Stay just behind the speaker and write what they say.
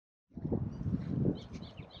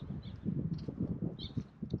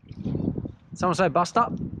Someone say bust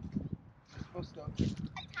up? Bust up. A tiny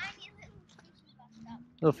little fishy bust up.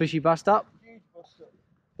 Little fishy bust up? Huge bust up.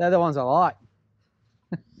 They're the ones I like.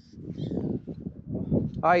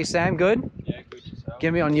 Are you, Sam? Good? Yeah, good yourself.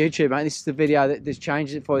 Get me on YouTube, mate. This is the video that this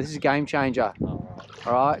changes it for you. This is a game changer.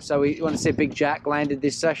 Alright, so we want to see a big jack landed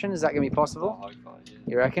this session. Is that going to be possible? Oh, hopefully, yeah.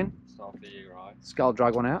 You reckon? Start for you, right? Skull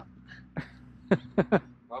drug one out.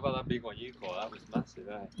 What about that big one you caught? That was massive,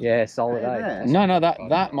 eh? Yeah, solid, Hey, eh? there. No,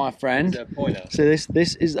 that, my Is friend. it a pointer? So this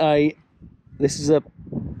is a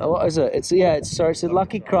what is it? It's a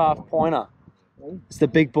Lucky Craft pointer. It's the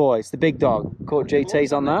big boy. It's the big dog. Caught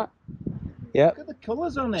GTs on that. Yep. Look at the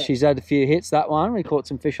colours on it. She's had a few hits, that one. We caught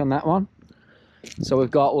some fish on that one. So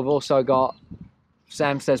we've also got,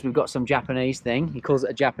 Sam says we've got some Japanese thing. He calls it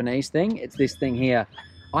a Japanese thing. It's this thing here.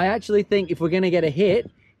 I actually think if we're going to get a hit,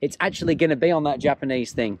 it's actually going to be on that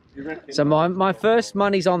Japanese thing. So my first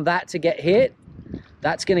money's on that to get hit.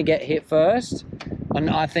 That's going to get hit first. And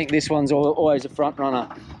I think this one's always a front runner.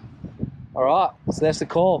 All right, so that's the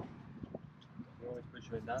call. You always push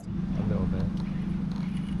with that? A little bit.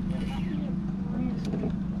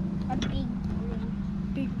 A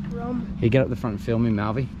big drum. You get up the front and film him,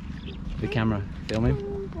 Malvi. The camera, film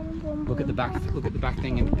him. Look at the back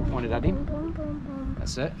thing and point it at him.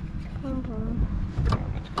 That's it.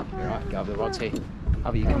 All right, go over the rods here.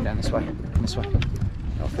 Harvey, you come down this way. Come this way.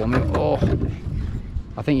 I'll film him. Oh,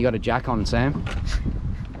 I think you got a jack on, Sam.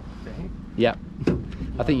 Yep.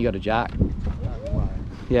 I think you got a jack.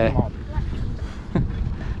 Yeah.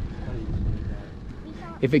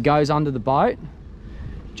 If it goes under the boat,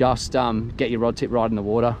 just get your rod tip right in the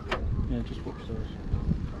water. Yeah, just watch those.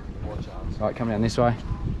 Watch out. Right, come down this way.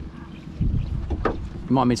 You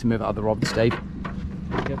might need to move it up the rod, Steve.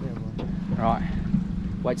 Right.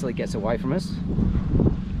 Wait till it gets away from us.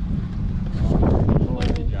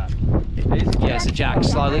 Yeah, it's a jack.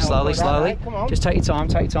 Slowly, slowly, slowly. Come on. Just take your time,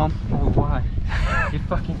 take your time. Oh, why? You're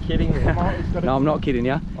fucking kidding me. No, I'm not kidding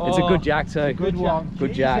you. It's a good jack too. Good one.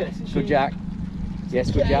 Good jack. Good jack.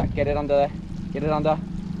 Yes, good jack. Get it under there. Get it under.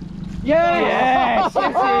 Yes! Yes!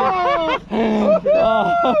 Come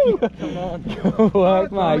on. Good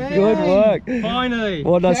work, mate. Good work. Finally.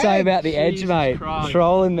 What did I say about the edge, Jesus mate? Christ.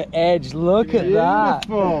 Trolling the edge. Look at that.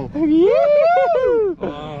 Beautiful.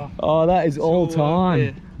 Oh, that is all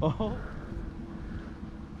time. Oh.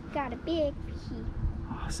 Got a big fishy.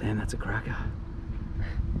 Oh, Sam, that's a cracker.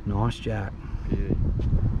 Nice jack.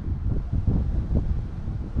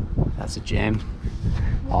 That's a gem.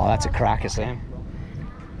 Oh, that's a cracker, Sam.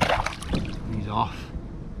 He's off.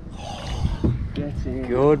 Get in.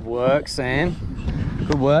 Good work, Sam.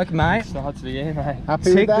 Good work, mate. Starts the year, mate. Happy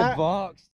Tick with the that? box.